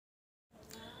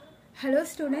Hello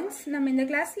students, நம்ம இந்த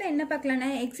கிளாஸ்ல என்ன பார்க்கலாம்னா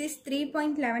exercise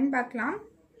 3.11 பார்க்கலாம்.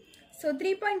 So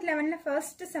 3.11ல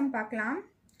first sum பார்க்கலாம்.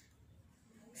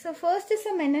 So first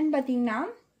sum என்னன்னு பாத்தீங்கன்னா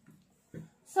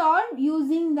solve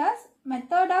using the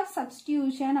method of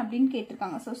substitution அப்படினு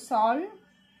கேட்டிருக்காங்க. So solve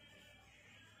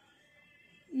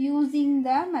using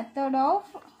the method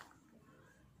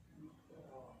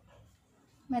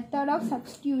of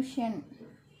substitution.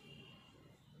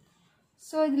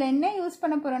 So இதில் என்ன யூஸ்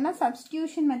பண்ண போகிறோம்னா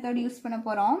substitution method யூஸ் பண்ண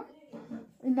போகிறோம்.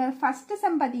 இந்த first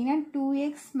sum பார்த்தீங்கன்னா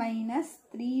 2x minus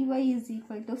 3y is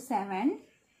equal to 7.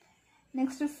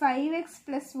 Next 5x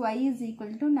plus y is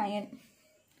equal to 9.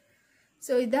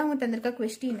 So இதான் அவங்க தந்திருக்க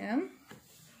கொஸ்டின்.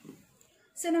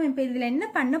 ஸோ நம்ம இப்போ இதில்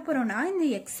என்ன பண்ண போகிறோம்னா இந்த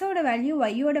எக்ஸோட வேல்யூ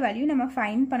ஒய்யோட வேல்யூ நம்ம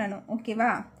ஃபைண்ட் பண்ணணும்.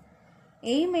 ஓகேவா?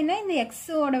 எய்ம் என்ன, இந்த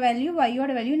எக்ஸோட வேல்யூ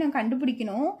ஒய்யோட வேல்யூ நான்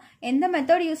கண்டுபிடிக்கணும். எந்த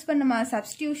மெத்தட் யூஸ் பண்ணுமா,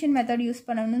 சப்ஸ்டியூஷன் மெத்தட் யூஸ்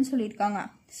பண்ணணும்னு சொல்லியிருக்காங்க.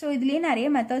 ஸோ இதுலேயே நிறைய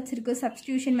மெத்தட்ஸ் இருக்குது.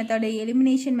 சப்ஸ்டியூஷன் மெத்தடு,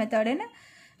 எலிமினேஷன் மெத்தடுன்னு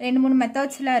 2-3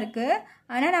 மெத்தட்ஸ்லாம் இருக்குது.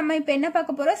 ஆனால் நம்ம இப்போ என்ன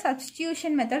பார்க்க போகிறோம்,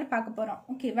 சப்ஸ்டியூஷன் மெத்தட் பார்க்க போகிறோம்.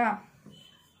 ஓகேவா?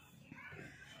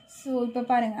 ஸோ இப்போ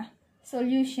பாருங்கள்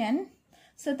சொல்யூஷன்.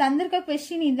 ஸோ தந்திருக்க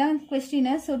கொஸ்டின் இதுதான்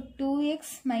question. So 2x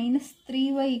minus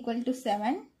 3y equal to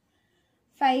 7,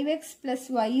 5x plus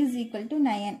y is equal to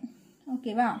 9.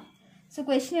 ஓகேவா? ஸோ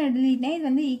கொஸ்டின் எழுதிட்டேன். இது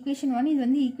வந்து ஈக்குவேஷன் 1, இது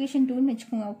வந்து ஈக்குவேஷன் 2ன்னு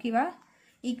வச்சுக்கோங்க. ஓகேவா?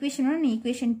 Equation 1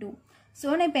 equation 2. ஸோ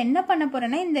நான் இப்போ என்ன பண்ண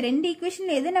போகிறேன்னா இந்த 2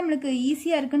 ஈக்குவேஷனில் எது நம்மளுக்கு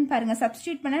ஈஸியாக இருக்குன்னு பாருங்கள்.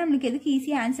 சப்ஸ்டியூட் பண்ணால் நம்மளுக்கு எதுக்கு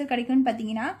ஈஸியாக ஆன்சர் கிடைக்கும்னு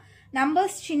பார்த்தீங்கன்னா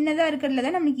நம்பர்ஸ் சின்னதாக இருக்கிறதுல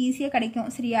தான் நம்மளுக்கு ஈஸியாக கிடைக்கும்.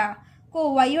 சரியா?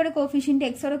 ஒய்யோட கோஃபிஷியன்ட்,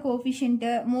 எக்ஸோட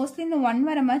கோஃபிஷியன்ட்டு, மோஸ்ட்லி இந்த 1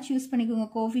 வர மாதிரி சூஸ் பண்ணிக்கோங்க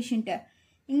கோஃபிஷியன்ட்டு.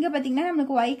 இங்கே பார்த்தீங்கன்னா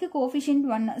நம்மளுக்கு ஒய்க்கு கோஃபிஷியன்ட்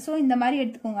 1. ஸோ இந்த மாதிரி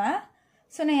எடுத்துக்கோங்க.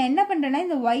 ஸோ நான் என்ன பண்ணுறேன்னா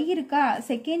இந்த ஒய் இருக்கா,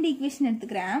 செகண்ட் ஈக்குவேஷன்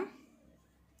எடுத்துக்கிறேன்.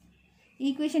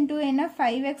 ஈக்குவேஷன் 2 என்ன,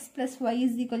 5x plus y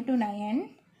is equal to 9.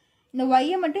 இந்த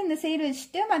ஒய்யை மட்டும் இந்த சைடு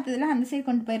வச்சுட்டு மற்றதெல்லாம் அந்த சைடு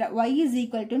கொண்டு போயிடுறேன். y is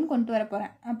equal to கொண்டு வர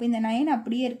போகிறேன். அப்போ இந்த 9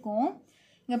 அப்படியே இருக்கும்.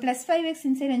 இங்கே ப்ளஸ் 5x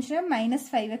இந்த சைடு வந்துச்சுன்னா மைனஸ்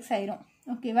 5x ஆயிரும்.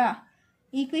 ஓகேவா?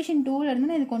 ஈக்குவேஷன் 2லேருந்து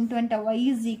நான் இது கொண்டு வந்துட்டேன் y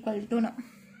is equal to.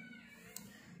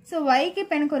 So ஒய்க்கு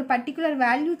இப்போ எனக்கு ஒரு பர்டிகுலர்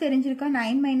வேல்யூ தெரிஞ்சிருக்கா,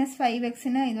 9 minus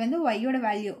 5xன்னு. இது வந்து ஒய்யோட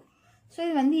வேல்யூ. ஸோ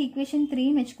இது வந்து ஈக்குவேஷன்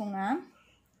 3ன்னு வச்சுக்கோங்க.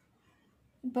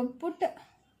 இப்போ put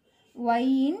y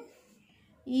in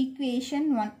equation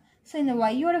 1. So இந்த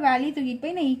ஒய்யோட வேல்யூ தூக்கிட்டு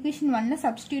போய் நான் ஈக்குவேஷன் 1ல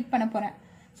சப்ஸ்டியூட் பண்ண போகிறேன்.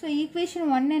 ஸோ ஈக்குவேஷன்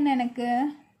 1 என்ன, எனக்கு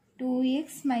 2x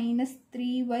minus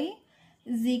 3y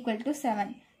is equal to 7.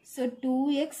 So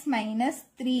 2x minus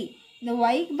 3, இந்த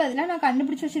ஒய்க்கு பதிலாக நான்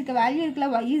கண்டுபிடிச்சி வச்சிருக்க வேல்யூ இருக்குல்ல,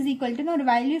 y is equal to ஒரு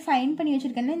வேல்யூ ஃபைன் பண்ணி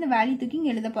வச்சிருக்கேன்னா இந்த வேல்யூ தூக்கி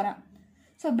இங்கே எழுத போகிறேன்.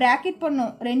 ஸோ ப்ராக்கெட்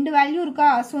போடணும். 2 வேல்யூ இருக்கா.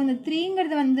 ஸோ இந்த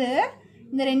 3ங்கிறது வந்து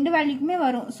இந்த 2 வேல்யூக்குமே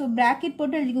வரும். ஸோ ப்ராக்கெட்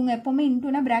போட்டு எழுதிக்கோங்க. எப்போவுமே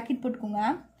இன்டூனா ப்ராக்கெட் போட்டுக்கோங்க.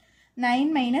 9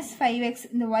 minus 5x,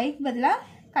 இந்த ஒய்க்கு பதிலாக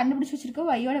கண்டுபிடிச்சி வச்சிருக்க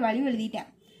ஒய்யோட வேல்யூ எழுதிட்டேன்.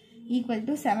 Equal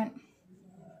to 7.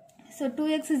 So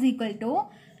 2x is equal to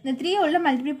இந்த 3 உள்ள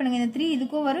மல்டிப்ளை பண்ணுங்க. இந்த 3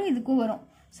 இதுக்கும் வரும், இதுக்கும் வரும்.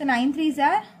 So 9 3s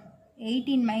are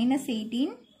 18 minus 18,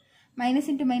 minus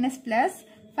into minus plus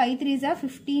 5 3s are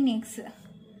 15x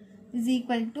is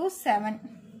equal to 7.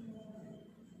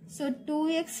 So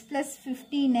 2x plus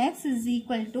 15x is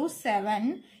equal to 7.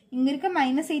 இங்க இருக்க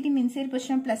minus 18 இன்சைட்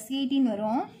போச்சுன்னா plus 18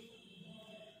 வரும்.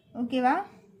 ஓகேவா?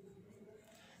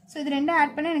 ஸோ இது ரெண்டும்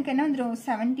ஆட் பண்ண எனக்கு என்ன வந்துடும்,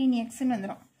 17xன்னு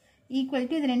வந்துடும். ஈக்குவல்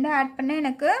டு இது ரெண்டும் ஆட் பண்ண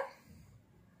எனக்கு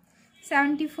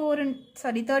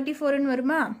 34ன்னு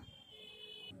வருமா?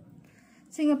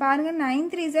 ஸோ இங்கே பாருங்கள் 9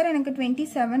 3s are எனக்கு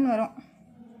 27 வரும்.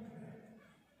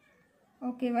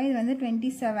 ஓகேவா? இது வந்து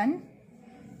 27.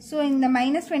 ஸோ இந்த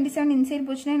மைனஸ் 27 இன்சைட்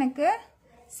போச்சுன்னா எனக்கு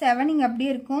 7 இங்கே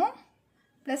அப்படியே இருக்கும்,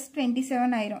 ப்ளஸ்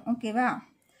 27 ஆயிரும். ஓகேவா?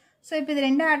 ஸோ இப்போ இது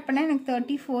ரெண்டும் ஆட் பண்ணால் எனக்கு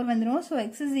 34 வந்துடும். So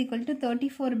x is equal to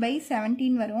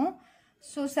 34/17 வரும்.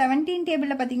 ஸோ 17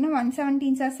 டேபிளில் பார்த்தீங்கன்னா 1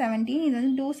 17s are 17, இது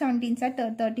வந்து 2 17s are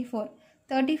 34.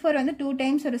 34 வந்து 2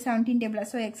 டைம்ஸ் ஒரு 17 டேபிளில்.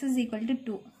 So x is equal to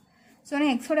 2. So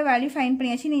நான் எக்ஸோட வேல்யூ ஃபைன்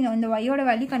பண்ணியாச்சு. நீங்கள் இந்த ஒய்யோட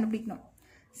வேல்யூ கண்டுபிடிக்கணும்.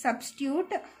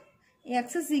 Substitute x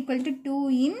is equal to 2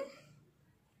 in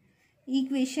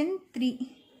equation 3.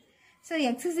 So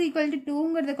x is equal to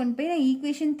 2ங்கிறத கொண்டு போய் நான்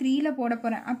ஈக்குவேஷன் 3ல போட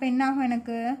போகிறேன். அப்போ என்ன ஆகும்,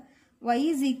 எனக்கு y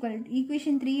is equal to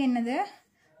equation 3 என்னது,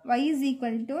 y is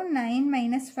equal to 9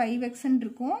 minus 5xன்னு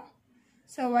இருக்கும்.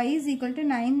 So y is equal to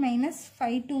 9 minus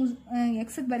 5 2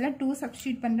 xக்கு பதிலாக 2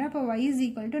 சப்ஸ்டியூட் பண்ணுறேன். அப்போ y is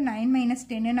equal to 9 minus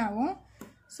 10ன்னு ஆகும்.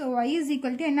 So y is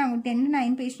equal to என்ன ஆகும், 10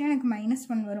 9 பேசினா எனக்கு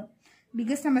 -1 வரும்.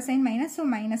 Biggest number sign minus, so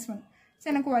 -1. So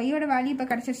எனக்கு ஒய்யோட வேல்யூ இப்போ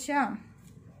கிடச்சிருச்சா?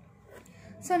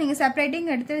 ஸோ நீங்கள்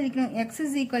செப்பரேட்டிங் எடுத்து எழுதிக்கணும். x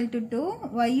is equal to 2,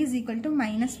 y is equal to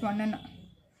 -1ன்னு.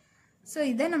 So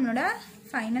இதான் நம்மளோட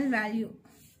ஃபைனல் வேல்யூ.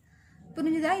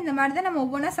 புரிஞ்சுதா? இந்த மாதிரி தான் நம்ம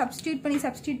ஒவ்வொன்றா சப்ஸ்டியூட் பண்ணி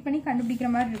கண்டுபிடிக்கிற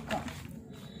மாதிரி இருக்கும்.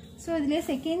 ஸோ இதிலே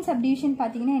செகண்ட் சப்டிவிஷன்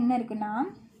பார்த்தீங்கன்னா என்ன இருக்குன்னா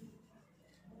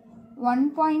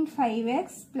 1.5x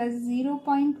plus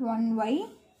 0.1y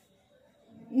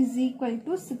is equal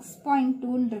to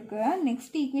 6.2 இருக்கு.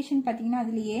 நெக்ஸ்ட் ஈக்குவேஷன் பார்த்தீங்கன்னா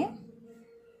அதுலேயே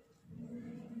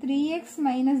 3x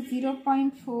minus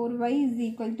 0.4y is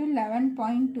equal to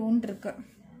 11.2 இருக்கு.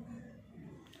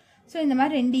 ஸோ இந்த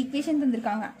மாதிரி ரெண்டு ஈக்குவேஷன்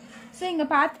தந்திருக்காங்க. ஸோ இங்கே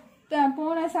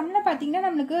போன சம்மில் பார்த்தீங்கன்னா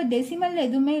நம்மளுக்கு டெசிமலில்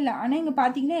எதுவுமே இல்லை, ஆனால் இங்கே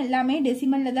பார்த்தீங்கன்னா எல்லாமே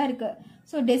டெசிமலில் தான் இருக்குது.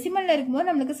 ஸோ டெசிமலில் இருக்கும்போது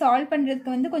நம்மளுக்கு சால்வ்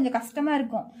பண்ணுறதுக்கு வந்து கொஞ்சம் கஷ்டமாக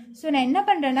இருக்கும். ஸோ நான் என்ன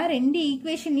பண்ணுறேன்னா ரெண்டு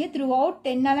ஈக்குவேஷனையும் த்ரூ அவுட்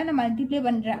 10ஆல் நான் மல்டிப்ளை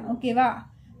பண்ணுறேன். ஓகேவா,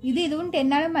 இதுவும்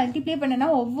 10ஆல் மல்டிப்ளை பண்ணேன்னா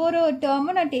ஒவ்வொரு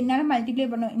டேர்மும் நான் 10ஆல் மல்டிப்ளை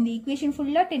பண்ணுவேன். இந்த ஈக்குவேஷன்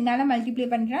ஃபுல்லாக 10ஆல் மல்டிப்ளை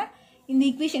பண்ணுறேன், இந்த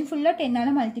ஈக்குவேஷன் ஃபுல்லாக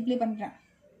 10ஆல் மல்டிப்ளை பண்ணுறேன்.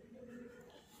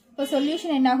 இப்போ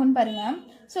சொல்யூஷன் என்ன ஆகும்னு பாருங்கள்.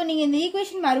 ஸோ நீங்கள் இந்த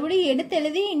ஈக்குவேஷன் மறுபடியும் எடுத்து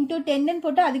எழுதி இன்டூ 10ன்னு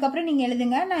போட்டு அதுக்கப்புறம் நீங்கள்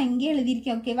எழுதுங்க. நான் இங்கே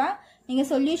எழுதியிருக்கேன். ஓகேவா, நீங்கள்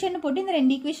சொல்யூஷன் போட்டு இந்த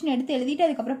ரெண்டு ஈக்குவேஷன் எடுத்து எழுதிட்டு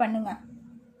அதுக்கப்புறம் பண்ணுங்கள்.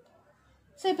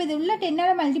 ஸோ இப்போ இது உள்ள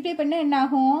 10ஆல் மல்டிப்ளை பண்ணால் என்ன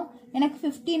ஆகும், எனக்கு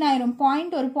 15 ஆயிரும்.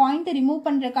 ஒரு பாயிண்ட்டை ரிமூவ்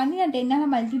பண்ணுறக்காண்டி நான்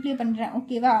 10ஆல் மல்டிப்ளை பண்ணுறேன்.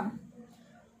 ஓகேவா,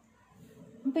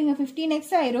 இப்போ இங்கே 15x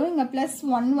ஆயிரும், இங்கே ப்ளஸ்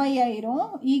 1y ஆயிரும்,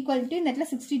 ஈக்குவல் டு இந்த இடத்துல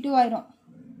 62 ஆயிரும்.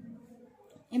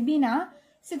 எப்படின்னா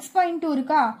 6.2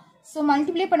 இருக்கா, ஸோ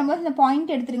மல்டிப்ளை பண்ணும்போது இந்த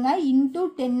பாயிண்ட் எடுத்துருங்க இன்டூ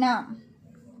 10.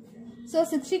 ஸோ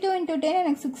 62 × 10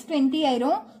 எனக்கு 620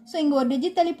 ஆயிரும். ஸோ இங்கே ஒரு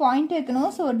டிஜிட் தள்ளி பாயிண்ட் வைக்கணும்.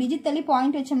 ஸோ ஒரு டிஜிட் தள்ளி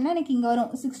பாயிண்ட் வச்சோம்னா எனக்கு இங்கே வரும்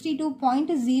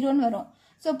 62.0ன்னு வரும்.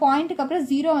 ஸோ பாயிண்ட்டுக்கு அப்புறம்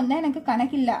 0 வந்தால் எனக்கு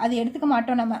கணக்கு இல்லை, அது எடுத்துக்க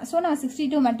மாட்டோம் நம்ம. ஸோ நம்ம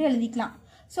 62 மட்டும் எழுதிக்கலாம்.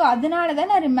 ஸோ அதனால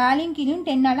தான் நான் மேலேயும் கீழும்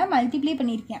 10ஆல் மல்டிப்ளை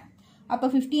பண்ணியிருக்கேன். அப்போ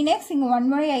 15x இங்கே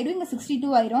 1y ஆயிரும், இங்கே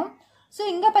 62 ஆயிரும். ஸோ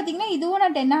இங்கே பார்த்தீங்கன்னா இதுவும்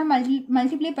நான் 10ஆல்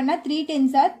மல்டிப்ளை பண்ணால் 3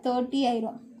 10s 30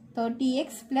 ஆயிரும். 30x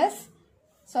ப்ளஸ்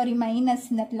மைனஸ்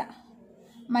இந்த இடத்துல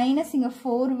மைனஸ் இங்கே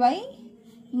 4y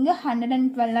இங்கே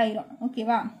 112 ஆயிரும்.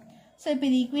 ஓகேவா, ஸோ இப்போ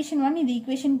இது ஈக்குவேஷன் 1, இது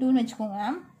ஈக்குவேஷன் 2ன்னு வச்சுக்கோங்க.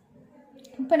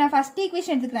 இப்போ நான் ஃபஸ்ட்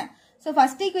ஈக்குவேஷன் எடுத்துக்கிறேன். ஸோ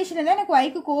ஃபஸ்ட் ஈக்குவேஷனில் தான் எனக்கு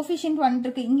yக்கு கோஃபிஷியன்ட் 1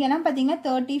 இருக்குது. இங்கெல்லாம் பார்த்தீங்கன்னா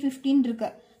 30 15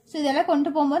 இருக்குது. ஸோ இதெல்லாம் கொண்டு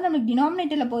போகும்போது நம்மளுக்கு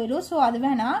டினாமினேட்டரில் போயிடும். ஸோ அது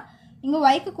வேணாம், இங்கே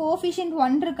yக்கு கோஃபிஷியன்ட்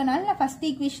 1 இருக்கனால நான் ஃபஸ்ட்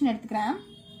ஈக்குவேஷன் எடுத்துக்கிறேன்.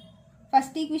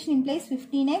 First equation implies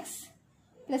 15x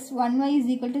plus 1y is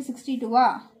equal to 62.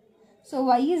 So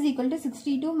y is equal to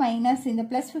 62 minus இந்த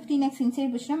plus 15x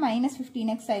inside பிடிச்சினா minus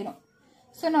 15x ஆயிரும்.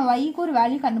 ஸோ நான் yக்கு ஒரு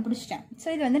வேல்யூ கண்டுபிடிச்சிட்டேன். ஸோ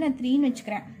இது வந்து நான் 3ன்னு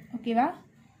வச்சுக்கிறேன். ஓகேவா,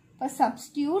 இப்போ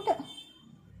சப்ஸ்டியூட்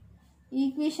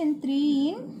ஈக்குவேஷன் 3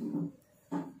 இன்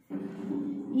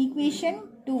ஈக்குவேஷன்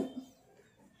 2.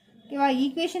 ஓகேவா,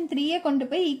 ஈக்குவேஷன் 3யை கொண்டு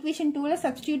போய் ஈக்குவேஷன் 2ல்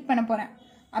சப்ஸ்டியூட் பண்ண போகிறேன்.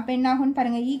 அப்போ என்ன ஆகும்னு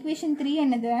பாருங்கள். ஈக்குவேஷன் 3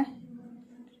 என்னது,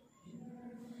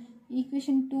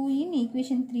 ஈக்குவேஷன் 2 இன்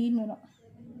ஈக்குவேஷன் 3ன்னு வரும்.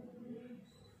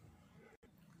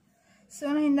 ஸோ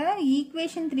நான் இந்த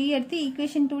ஈக்குவேஷன் 3 எடுத்து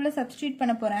ஈக்குவேஷன் 2ல் சப்ஸ்டியூட்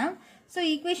பண்ண போகிறேன். ஸோ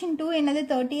ஈக்குவேஷன் 2 என்னது,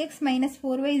 30x minus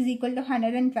 4y is equal to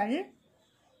 112.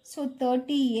 So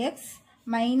 30x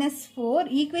minus 4,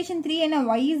 equation 3 என்ன,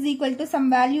 y is equal to some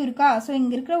value இருக்கா. ஸோ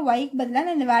இங்கே இருக்கிற yக்கு பதிலாக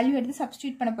நான் இந்த வேல்யூ எடுத்து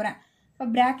சப்ஸ்டியூட் பண்ண போகிறேன். இப்போ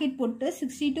ப்ராக்கெட் போட்டு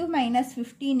 62 minus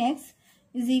 15x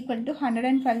is equal to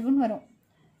 112ன்னு வரும்.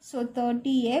 ஸோ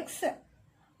 30x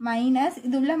மைனஸ்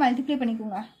இது உள்ள மல்டிப்ளை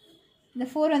பண்ணிக்கோங்க. இந்த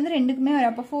 4 வந்து ரெண்டுக்குமே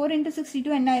வரும். அப்போ 4 ×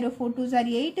 62 என்ன ஆயிரும், 4 2s are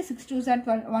 8, 6 2s are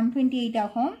 12, 128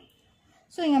 ஆகும்.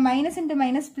 ஸோ இங்கே மைனஸ் இன்ட்டு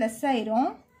மைனஸ் ப்ளஸ் ஆயிரும்.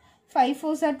 5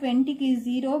 4s are 20க்கு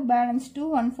 0, balance 2,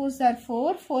 1 4s are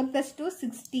 4, 4 + 2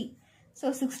 60. So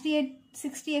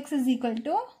 60x is equal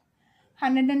to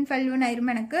 112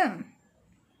 ஆயிரும் எனக்கு.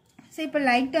 ஸோ இப்போ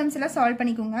லைக் டேர்ம்ஸ் எல்லாம் சால்வ்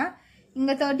பண்ணிக்கோங்க.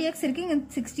 இங்கே 30x இருக்குது, இங்கே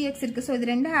 60x இருக்குது. ஸோ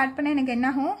இது ரெண்டும் ஆட் பண்ணால் எனக்கு என்ன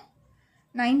ஆகும்,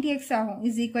 90x ஆகும்.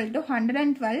 Is equal to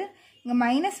 112. இங்கே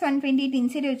மைனஸ் 128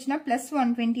 இன்சைட் வச்சுன்னா ப்ளஸ்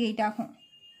 128 ஆகும்.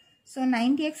 So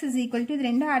 90x is equal to இது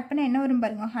ரெண்டும் ஆட் பண்ணால் என்ன வரும்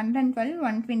பாருங்க, 112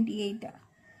 128.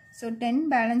 ஸோ 10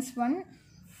 பேலன்ஸ் 1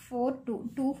 4 2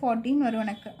 240 வரும்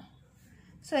எனக்கு.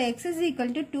 So x is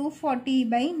equal to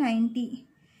 240/90.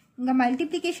 இங்கே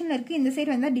மல்டிப்ளிகேஷனில் இருக்குது, இந்த சைடு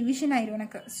வந்தால் டிவிஷன் ஆயிரும்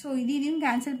எனக்கு. ஸோ இதையும்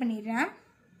கேன்சல் பண்ணிடுறேன்.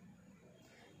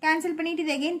 கேன்சல் பண்ணிவிட்டு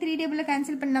இது எகெயின் 3 டேபிளில்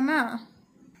கேன்சல் பண்ணலாமா.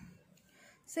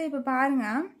 ஸோ இப்போ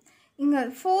பாருங்கள், இங்கே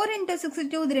 4 ×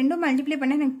 62 இது ரெண்டும் மல்டிப்ளை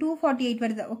பண்ணால் எனக்கு 248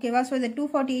 வருது. ஓகேவா, ஸோ இதை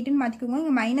 248ன்னு மாற்றிக்கோங்க.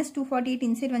 இங்கே மைனஸ் 248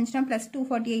 இன்சைட் வந்துச்சுன்னா ப்ளஸ்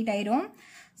 248 ஆயிரும்.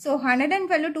 ஸோ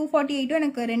 112 248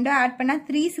 எனக்கு ரெண்டும் ஆட் பண்ணால்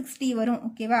 360 வரும்.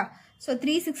 ஓகேவா, so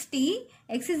 360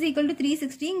 x is equal to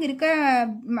 360. இங்கே இருக்க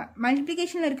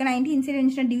மல்டிப்ளிகேஷனில் இருக்க 90 இன்சைட்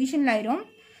வந்துச்சுன்னா டிவிஷனில் ஆயிரும்.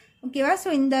 ஓகேவா, ஸோ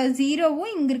இந்த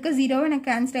 0வும் இங்கே இருக்க 0வும் எனக்கு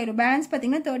கேன்சல் ஆயிரும். பேலன்ஸ்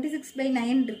பார்த்தீங்கன்னா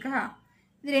 36/9 இருக்கா.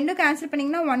 இது ரெண்டும் கேன்சல்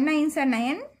பண்ணிங்கன்னா 1 9s are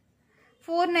 9,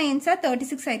 4 9s are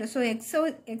 36 ஆயிரும். So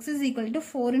x is equal to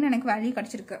 4ன்னு எனக்கு வேல்யூ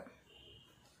கிடச்சிருக்கு.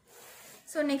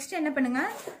 ஸோ நெக்ஸ்ட் என்ன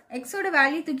பண்ணுங்கள், எக்ஸோட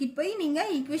வேல்யூ தூக்கிட்டு போய்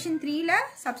நீங்கள் ஈக்குவேஷன் 3ல்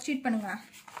சப்ஸ்டியூட் பண்ணுங்கள்.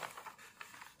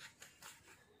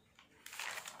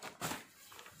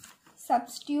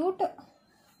 Substitute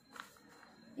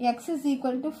x is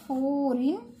equal to 4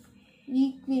 in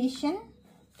equation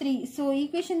 3. So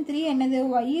equation 3 என்னது,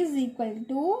 y is equal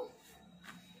to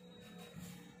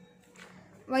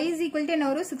y is equal to என்ன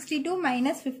வரும் 62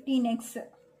 minus 15x.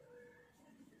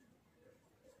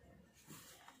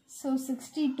 So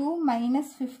 62 minus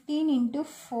 15 into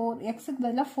 4. x க்கு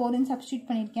பதிலா 4 ன்னு substitute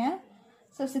பண்ணிருக்கேன்.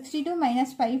 So 62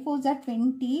 minus 5 4s are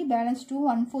 20. Balance 2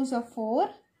 1 4s are 4.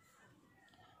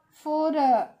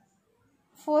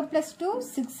 4 plus 2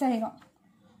 6 ஆயிரும்.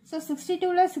 So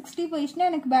 62ல 60 போயிடுச்சுன்னா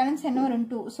எனக்கு பேலன்ஸ் என்ன வரும்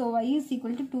 2. So y is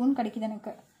equal to 2 ன்னு கிடைக்குது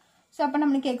எனக்கு. ஸோ அப்போ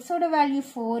நம்மளுக்கு எக்ஸோட வேல்யூ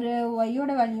 4,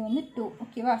 ஒய்யோட வேல்யூ வந்து 2.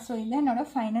 ஓகேவா? ஸோ இதுதான் என்னோட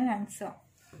ஃபைனல் ஆன்சர்.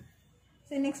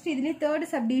 ஸோ நெக்ஸ்ட் இதுலேயே தேர்டு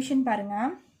சப்டிவிஷன்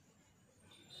பாருங்கள்.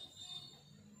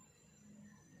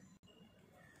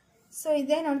 ஸோ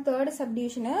இதுதான் என்னோட தேர்டு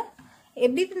சப்டிவிஷனு.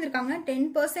 எப்படி தந்திருக்காங்கன்னா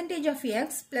 10% of x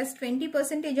plus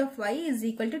 20% of y is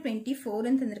equal to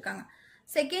 24ன்னு தந்திருக்காங்க.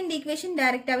 செகண்ட் ஈக்குவேஷன்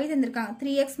டைரெக்டாகவே தந்திருக்காங்க.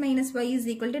 3x minus y is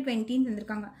equal to 20ன்னு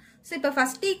தந்திருக்காங்க. ஸோ இப்போ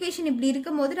ஃபஸ்ட் ஈக்குவேஷன் இப்படி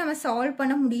இருக்கும் போது நம்ம சால்வ்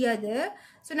பண்ண முடியாது.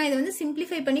 ஸோ நான் இதை வந்து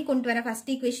சிம்பிளிஃபை பண்ணி கொண்டு வரேன் ஃபஸ்ட்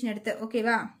ஈக்குவேஷன் எடுத்து.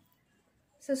 ஓகேவா?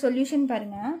 ஸோ சொல்யூஷன்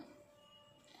பாருங்கள்.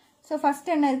 ஸோ ஃபஸ்ட்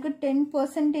என்ன இருக்குது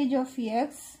 10% of x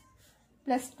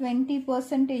plus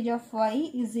 20% of y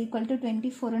is equal to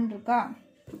 24ன்னு இருக்கா?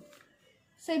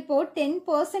 ஸோ இப்போது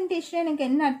 10% எனக்கு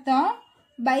என்ன அர்த்தம்?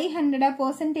 by 100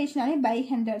 பர்சன்டேஜ்னாலே by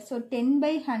 100. ஸோ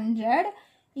 10/100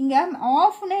 இங்கே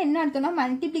ஆஃப்னா என்ன அர்த்தம்னா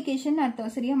மல்டிப்ளிகேஷன்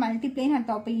அர்த்தம். சரியா? மல்டிப்ளைன்னு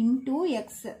அர்த்தம். அப்போ இன்டூ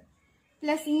எக்ஸ்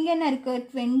ப்ளஸ் இங்கே என்ன இருக்குது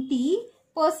 20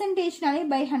 பர்சன்டேஜ்னாலே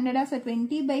by 100. So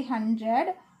 20/100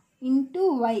 into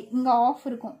Y. இங்கே ஆஃப்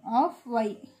இருக்கும். Of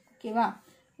Y. ஓகேவா?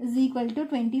 இஸ் ஈக்குவல் டு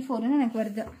 24ன்னு எனக்கு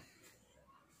வருது.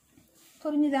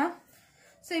 புரிஞ்சுதா?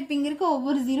 ஸோ இப்போ இங்கே இருக்க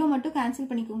ஒவ்வொரு ஜீரோ மட்டும் கேன்சல்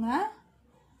பண்ணிக்கோங்க.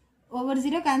 ஒவ்வொரு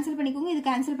ஜீரோ கேன்சல் பண்ணிக்கோங்க. இது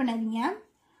கேன்சல் பண்ணாதீங்க.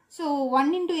 ஸோ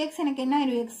 1 into x எனக்கு என்ன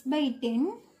ஆயிரும்? x/10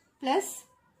 plus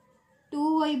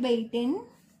 2y/10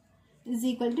 is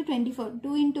equal to 24.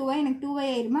 2 into y எனக்கு 2y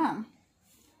ஆயிருமா?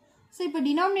 ஸோ இப்போ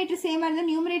டினாமினேட்டர் சேமாக இருந்தால்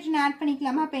நியூமரேட்டர் ஆட்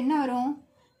பண்ணிக்கலாமா? அப்போ என்ன வரும்?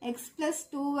 x plus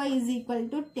 2y is equal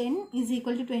to 10 is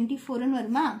equal to 24ன்னு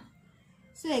வருமா?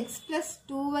 So x plus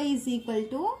 2y is equal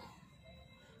to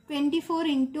 24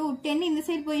 into 10 இந்த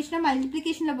சைடு போயிடுச்சுன்னா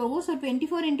மல்டிப்ளிகேஷனில் போகும். ஸோ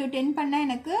 24 into 10 பண்ணால்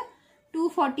எனக்கு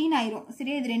 214 ஆயிரும்.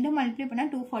 சரியா? இது ரெண்டும் மல்டிப்ளை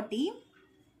பண்ணால் 240.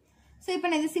 ஸோ இப்போ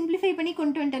நான் இதை சிம்பிளிஃபை பண்ணி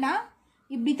கொண்டு வந்துட்டேன்னா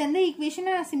இப்படி தந்த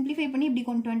ஈக்குவேஷனை நான் சிம்பிளிஃபை பண்ணி இப்படி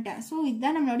கொண்டு வந்துட்டேன். ஸோ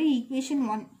இதுதான் நம்மளோட ஈக்குவேஷன்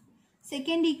 1.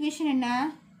 செகண்ட் ஈக்குவேஷன் என்ன?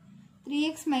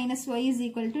 3x minus y is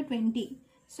equal to 20.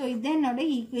 So இதுதான் என்னோட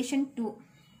ஈக்குவேஷன் 2.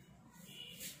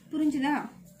 புரிஞ்சுதா?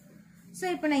 ஸோ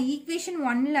இப்போ நான் ஈக்குவேஷன்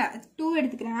 1ல் 2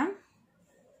 எடுத்துக்கிறேன்.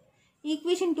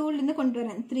 ஈக்குவேஷன் 2லேருந்து கொண்டு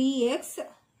வரேன். 3x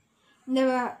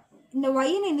இந்த y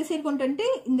இந்த சைடு கொண்டு வந்துட்டு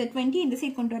இந்த 20 இந்த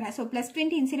சைடு கொண்டு வரேன். ஸோ ப்ளஸ்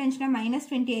 20 இன்சைட் இருந்துச்சுன்னா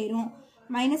 -20 ஆயிரும்.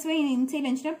 மைனஸ் y இன்சைட்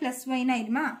இருந்துச்சுன்னா +y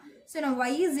ஆயிருமா? ஸோ நான்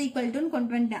y is equal to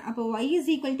கொண்டு வந்துட்டேன். அப்போ y is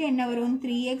equal to என்ன வரும்?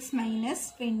 3x minus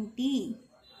 20.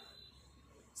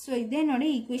 ஸோ இது என்னோட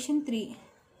equation 3.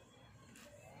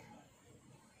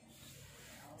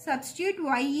 Substitute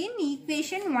y in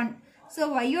equation 1. So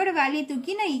y-ஓட value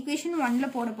தூக்கி நான் ஈக்குவேஷன்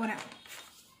 1ல் போட போகிறேன்.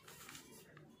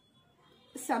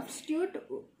 Substitute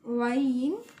y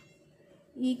in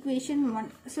equation 1.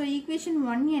 So equation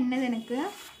 1 என்னது எனக்கு?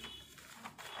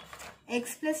 x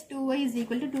plus 2y is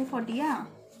equal to 240.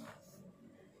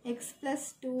 x plus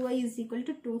 2y is equal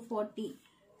to 240.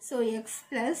 So x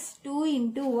plus 2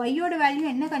 into y ஓட value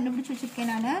என்ன கண்டுபிடிச்சு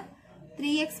வச்சிருக்கேன் நான்?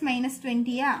 3x minus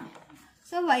 20.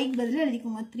 So y க்கு பதிலா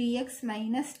எழுதிக்கோங்க. 3x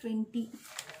minus 20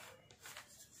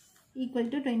 equal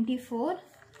to 24.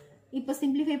 இப்போ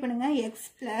சிம்பிளிஃபை பண்ணுங்க. x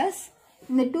plus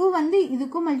இந்த 2 வந்து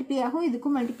இதுக்கும் மல்டிப்ளை ஆகும்,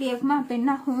 இதுக்கும் மல்டிப்ளை ஆகுமா? அப்போ என்ன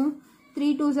ஆகும்? 3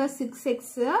 2s are 6x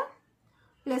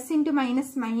plus into minus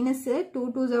 2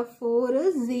 2s are 4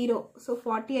 0. So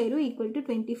 40 ஆயிரும் equal to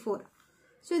 24.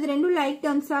 ஸோ இது ரெண்டும் லைக்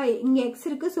டேர்ம்ஸாக இங்கே x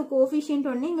இருக்குது. ஸோ கோஃபிஷியன்ட்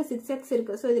ஒன்று இங்கே 6x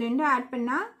இருக்குது. ஸோ இது ரெண்டும் ஆட்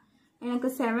பண்ணால் எனக்கு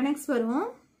 7x வரும்.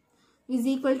 Is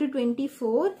equal to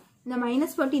 24. இந்த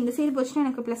 -40 இந்த சைடு போச்சுன்னா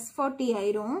எனக்கு +40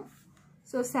 ஆயிரும்.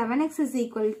 So 7x is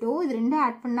equal to இது ரெண்டும்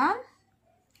ஆட் பண்ணால்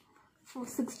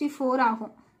 64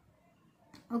 ஆகும்.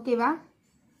 ஓகேவா?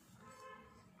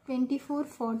 24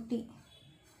 40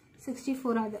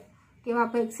 64 ஆகுது. ஓகேவா?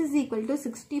 அப்போ x is equal to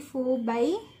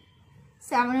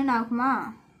 64/7 ஆகுமா?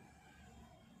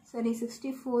 சரி,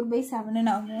 64/7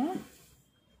 ஆகும்.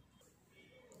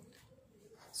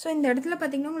 ஸோ இந்த இடத்துல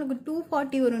பார்த்தீங்கன்னா உங்களுக்கு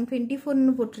 240 வரும்.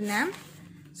 24ன்னு போட்டிருந்தேன்.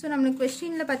 ஸோ நம்மளுக்கு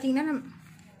கொஸ்டினில் பார்த்தீங்கன்னா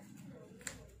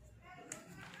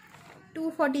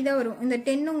 240 தான் வரும். இந்த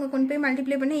 10 உங்கள் கொண்டு போய்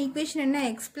மல்டிப்ளை பண்ண ஈக்குவேஷன் என்ன?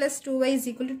 x plus 2y is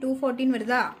equal to 214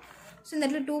 வருதா? ஸோ இந்த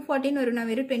இடத்துல 214 வரும். நான்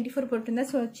வெறும் 24 போட்டிருந்தேன்.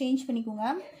 ஸோ சேஞ்ச் பண்ணிக்கோங்க.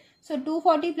 ஸோ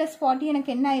 240 plus 40 எனக்கு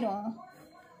என்ன ஆயிரும்?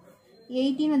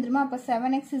 18 வந்துருமா? அப்போ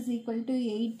 7x is equal to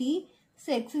 80. So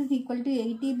x is equal to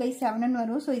 80/7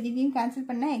 வரும். ஸோ இதையும் கேன்சல்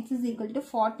பண்ணால் x is equal to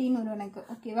 14 வரும் எனக்கு.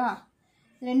 ஓகேவா?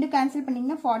 ரெண்டு கேன்சல்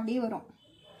பண்ணிங்கன்னா 40 வரும்.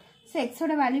 ஸோ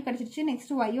எக்ஸோட வேல்யூ கிடச்சிருச்சு.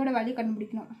 நெக்ஸ்ட் ஒய்யோட வேல்யூ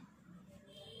கண்டுபிடிக்கணும்.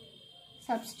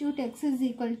 Substitute x is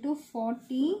equal to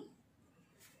 40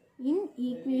 in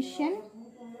equation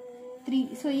 3.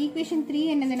 So equation 3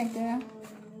 என்னது எனக்கு?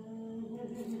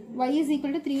 y is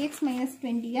equal to 3x minus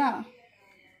 20.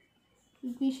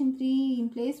 Equation 3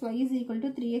 implies y is equal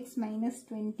to 3x minus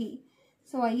 20.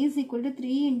 So y is equal to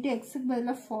 3 into x க்கு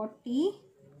பதிலா 40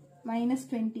 minus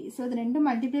 20. So இது ரெண்டும்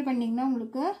multiply பண்ணிங்கன்னா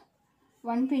உங்களுக்கு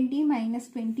 120 minus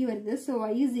 20 வருது. So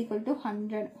y is equal to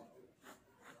 100.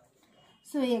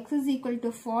 So x is equal to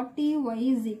 40, y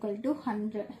is equal to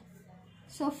 100.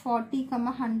 So 40,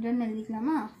 100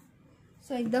 எழுதிக்கலாமா?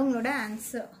 So இதுதான் உங்களோட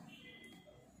answer.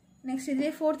 Next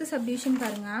இதுலேயே ஃபோர்த்து சப்டிவிஷன்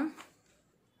பாருங்க.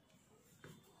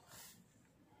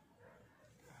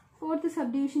 ஃபோர்த்து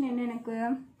சப்டிவிஷன் என்ன எனக்கு?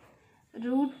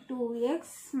 root 2x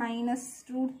minus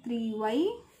root 3y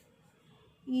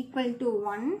equal to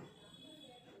 1.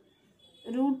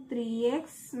 root 3x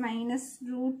minus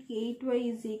root 8y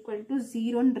is equal to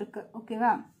 0 இருக்கு.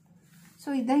 ஓகேவா? So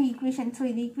இதுதான் equation. So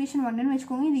இது ஈக்குவேஷன் 1ன்னு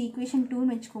வச்சுக்கோங்க, இது ஈக்குவேஷன்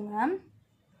 2ன்னு வச்சுக்கோங்க.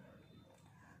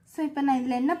 ஸோ இப்போ நான்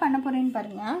இதில் என்ன பண்ண போகிறேன்னு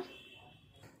பாருங்கள்.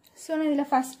 ஸோ நான்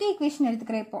இதில் ஃபஸ்ட்டு ஈக்குவேஷன்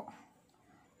எடுத்துக்கிறேன். இப்போது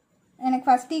எனக்கு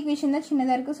ஃபஸ்ட் ஈக்குவேஷன் தான்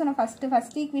சின்னதாக இருக்குது. ஸோ நான்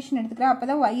ஃபஸ்ட் ஈக்குவேஷன் எடுத்துக்கிறேன். அப்போ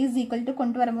தான் y is equal to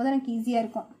கொண்டு வரும்போது எனக்கு ஈஸியாக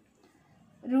இருக்கும்.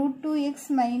 root 2x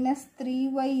minus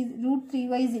 3y root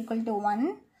 3y is equal to 1.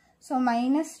 So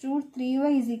minus root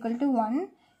 3y is equal to 1.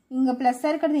 இங்கே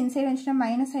ப்ளஸ்ஸாக இருக்கிறது இன்சைட் வந்துச்சுன்னா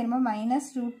மைனஸ் ஆயிருமா? மைனஸ்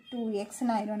ரூட்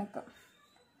 2xன்னு ஆயிரும் எனக்கு.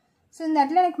 ஸோ இந்த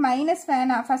இடத்துல எனக்கு மைனஸ்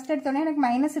வேணாம். ஃபஸ்ட் எடுத்தோடனே எனக்கு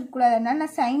மைனஸ் இருக்கக்கூடாது. அதனால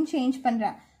நான் சைன் சேஞ்ச்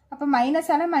பண்ணுறேன். அப்போ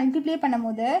மைனஸால் மல்டிப்ளை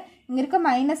பண்ணும்போது இங்கே இருக்க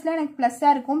மைனஸில் எனக்கு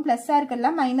ப்ளஸ்ஸாக இருக்கும். ப்ளஸ்ஸாக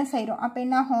இருக்கிறதுலாம் மைனஸ் ஆயிரும். அப்போ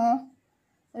என்ன ஆகும்?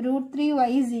 root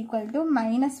 3y is equal to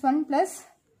minus 1 plus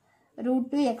root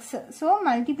 2x. So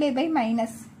multiply by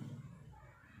minus.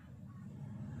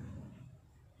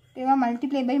 ஓகேவா?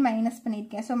 மல்டிப்ளை பை மைனஸ்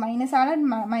பண்ணியிருக்கேன். ஸோ மைனஸால்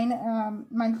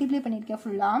மல்டிப்ளை பண்ணியிருக்கேன்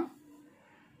ஃபுல்லாக.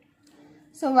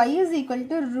 So y is equal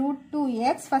to root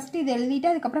 2x. First இது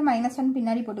எழுதிட்டு அதுக்கப்புறம் மைனஸ் 1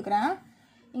 பின்னாடி போட்டுக்கிறேன்.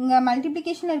 இங்கே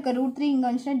மல்டிப்ளிகேஷனில் இருக்க root 3 இங்கே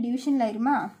வந்துச்சுன்னா டிவிஷனில்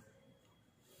ஆயிருமா?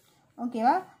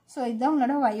 ஓகேவா? ஸோ இதுதான்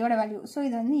உங்களோட yயோட வேல்யூ. ஸோ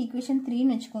இது வந்து ஈக்குவேஷன்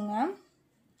 3ன்னு வச்சுக்கோங்க.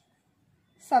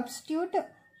 Substitute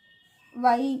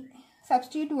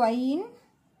y in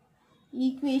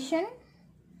equation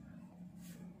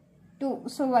 2.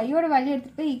 So yயோட value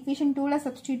எடுத்துகிட்டு போய் ஈக்குவேஷன் 2ல்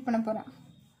சப்ஸ்டியூட் பண்ண போகிறேன்.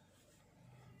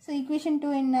 ஸோ ஈக்குவேஷன்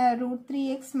 2 என்ன? root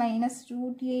 3x minus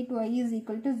root 8y is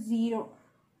equal to 0.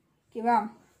 ஓகேவா?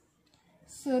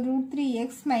 So root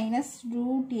 3x minus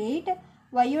root 8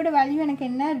 yயோட value எனக்கு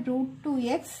என்ன? root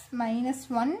 2x minus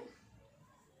 1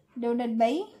 divided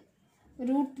by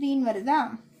root 3ன்னு வருதா?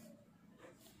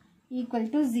 equal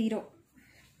to 0.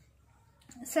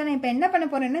 ஸோ நான் இப்போ என்ன பண்ண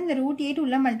போகிறேன்னா இந்த root 8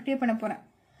 உள்ள மல்டிப்ளை பண்ண போகிறேன்.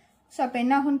 ஸோ அப்போ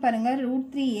என்ன ஆகும்னு பாருங்கள். root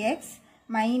 3x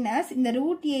மைனஸ் இந்த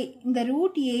root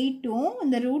 8ம்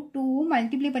இந்த root 2ம்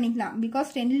மல்டிப்ளை பண்ணிக்கலாம்.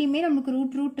 பிகாஸ் ரெண்டுலேயுமே நமக்கு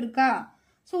ரூட் இருக்கா?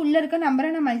 ஸோ உள்ளே இருக்க நம்பரை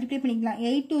நான் மல்டிப்ளை பண்ணிக்கலாம்.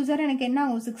 8 2 சார் எனக்கு என்ன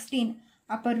ஆகும்? 16.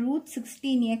 அப்போ root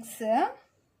 16x.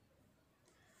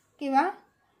 ஓகேவா?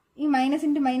 Minus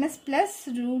into minus plus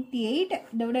root 8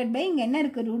 divided by இங்கே என்ன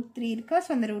இருக்குது? root 3 இருக்கா?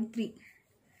 ஸோ அந்த root 3.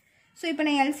 ஸோ இப்போ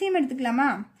நான் எல்சிஎம் எடுத்துக்கலாமா?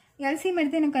 எல்சிஎம்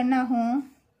எடுத்து எனக்கு என்ன ஆகும்?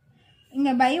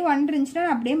 இங்கே பை 1 இருந்துச்சுன்னா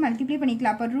அப்படியே மல்டிப்ளை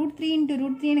பண்ணிக்கலாம். அப்போ root 3 into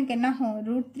root 3 எனக்கு என்ன ஆகும்?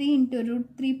 root 3 into root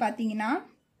 3 பார்த்தீங்கன்னா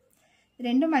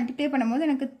ரெண்டும் மல்டிப்ளை பண்ணும்போது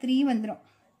எனக்கு 3 வந்துடும்.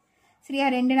 சரியா?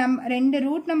 ரெண்டு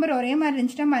ரூட் நம்பர் ஒரே மாதிரி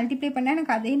இருந்துச்சுன்னா மல்டிப்ளை பண்ணால்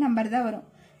எனக்கு அதே நம்பர் தான் வரும்.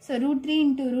 So root 3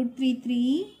 into root 3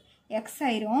 3x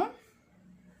ஆயிரும்.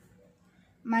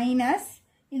 மைனஸ்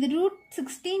இது root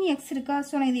 16x இருக்கா?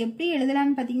 ஸோ நான் இது எப்படி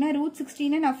எழுதலான்னு பார்த்தீங்கன்னா root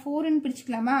 16 நான் 4ன்னு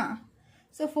பிரிச்சுக்கலாமா?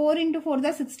 ஸோ 4 into 4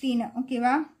 தான் 16.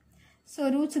 ஓகேவா? ஸோ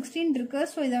root 16 இருக்குது.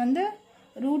 ஸோ இதை வந்து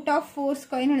root of 4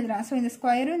 ஸ்கொயர்னு எழுதுறேன். ஸோ இந்த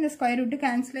ஸ்கொயரும் இந்த ஸ்கொயர் ரூட்டு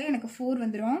கேன்சல் ஆகி எனக்கு 4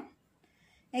 வந்துடும்.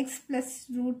 x plus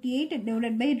root 8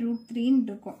 divided by root 3ன்னு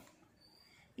இருக்கும்.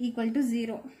 equal to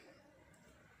 0.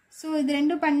 ஸோ இது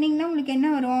ரெண்டும் பண்ணிங்கன்னா உங்களுக்கு என்ன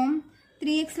வரும்?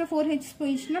 3xல 4h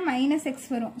போயிடுச்சுன்னா மைனஸ் x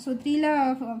வரும். ஸோ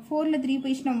 4ல் 3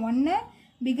 போயிடுச்சுன்னா 1,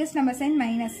 biggest number sign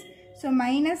minus. So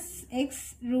minus X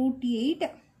root 8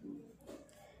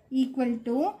 equal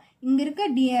to இங்கே இருக்க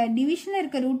டிவிஷனில்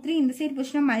இருக்க ரூட் 3 இந்த சைடு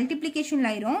போச்சுன்னா மல்டிப்ளிகேஷனில்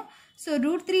ஆயிரும். ஸோ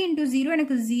ரூட் 3 into 0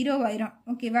 எனக்கு 0 ஆயிரும்.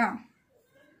 ஓகேவா?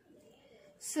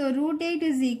 So root 8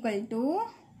 is equal to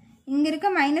இங்கே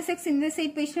இருக்க மைனஸ் எக்ஸ் இந்த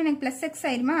சைடு போயிடுச்சுன்னா எனக்கு ப்ளஸ் எக்ஸ்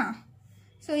ஆயிருமா?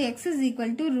 So X is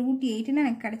equal to root 8ன்னு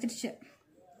எனக்கு கிடச்சிருச்சு.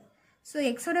 ஸோ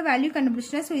எக்ஸோட வேல்யூ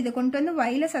கண்டுபிடிச்சிட்டேன். ஸோ இதை கொண்டு வந்து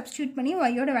ஒயில் சப்ஸ்டியூட் பண்ணி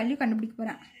ஒய்யோட வேல்யூ கண்டுபிடிக்க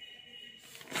போகிறேன்.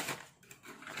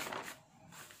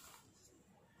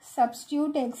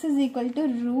 Substitute x is equal to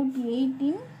root 8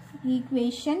 in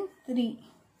equation 3.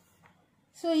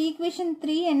 So equation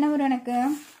 3 என்ன வரும் எனக்கு?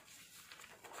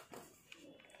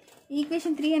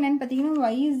 equation 3 என்னன்னு பார்த்தீங்கன்னா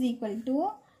y is equal to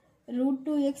root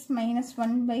 2x minus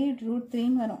 1 by root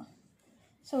 3 வரும்.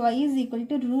 So y is equal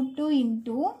to root 2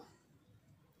 into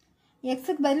x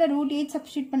க்கு பதிலா root 8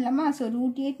 substitute பண்ணலாமா? So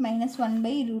root 8 minus 1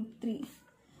 by root 3.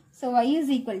 So y is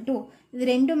equal to இது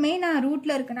ரெண்டுமே நான்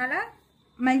ரூட்ல இருக்கனால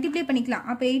மல்டிப்ளை பண்ணிக்கலாம்.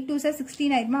 அப்போ 8 2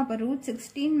 16 ஆயிடுமா? அப்போ root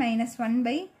 16 minus 1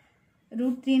 by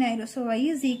root 3 ஆயிடும். So y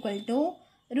is equal to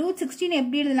root 16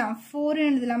 எப்படி எழுதலாம்? 4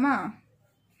 எழுதலாமா?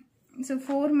 So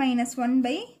 4 minus 1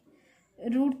 by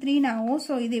root 3 ஆகும்.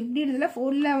 ஸோ இது எப்படி எழுதலாம்?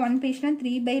 4ல் 1 பேசினா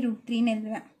 3 by root 3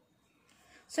 எழுதுவேன்.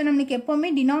 ஸோ நம்மளுக்கு எப்போவுமே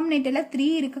டினாமினேட்டரில் 3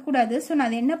 இருக்கக்கூடாது. ஸோ நான்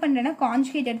அதை என்ன பண்ணுறேன்னா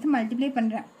கான்ஜுகேட் எடுத்து மல்டிப்ளை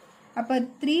பண்ணுறேன். அப்போ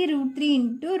 3 root 3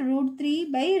 into root 3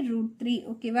 by root 3.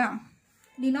 ஓகேவா?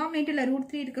 டினாமினேட்டரில் root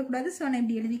 3 இருக்கக்கூடாது. ஸோ நான்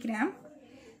இப்படி எழுதிக்கிறேன்.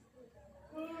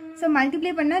 ஸோ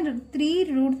மல்டிப்ளை பண்ணால் 3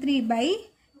 root 3 by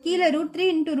கீழே root 3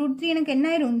 into root 3 எனக்கு என்ன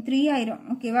ஆயிரும்? 3 ஆயிரும்.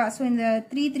 ஓகேவா? ஸோ இந்த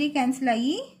 3 கேன்சல்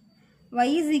ஆகி y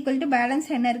is equal to balance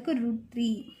என்ன இருக்குது? root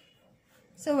 3.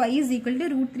 So y is equal to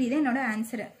root 3 தான் என்னோட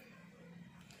ஆன்சரு.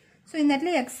 ஸோ இந்த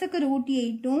இடத்துல எக்ஸுக்கு root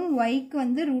 8ம் ஒய்க்கு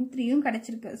வந்து root 3யும்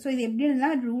கிடச்சிருக்கு. ஸோ இது எப்படி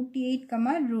எழுதலாம்? root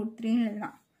 8, root 3ன்னு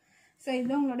எழுதலாம். ஸோ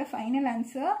இது உங்களோட ஃபைனல்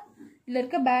ஆன்சர். இதில்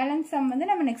இருக்க பேலன்ஸ் சம் வந்து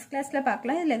நம்ம நெக்ஸ்ட் கிளாஸில்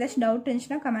பார்க்கலாம். இதில் ஏதாச்சும் டவுட்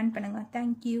இருந்துச்சுன்னா கமெண்ட் பண்ணுங்கள்.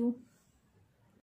 தேங்க்யூ.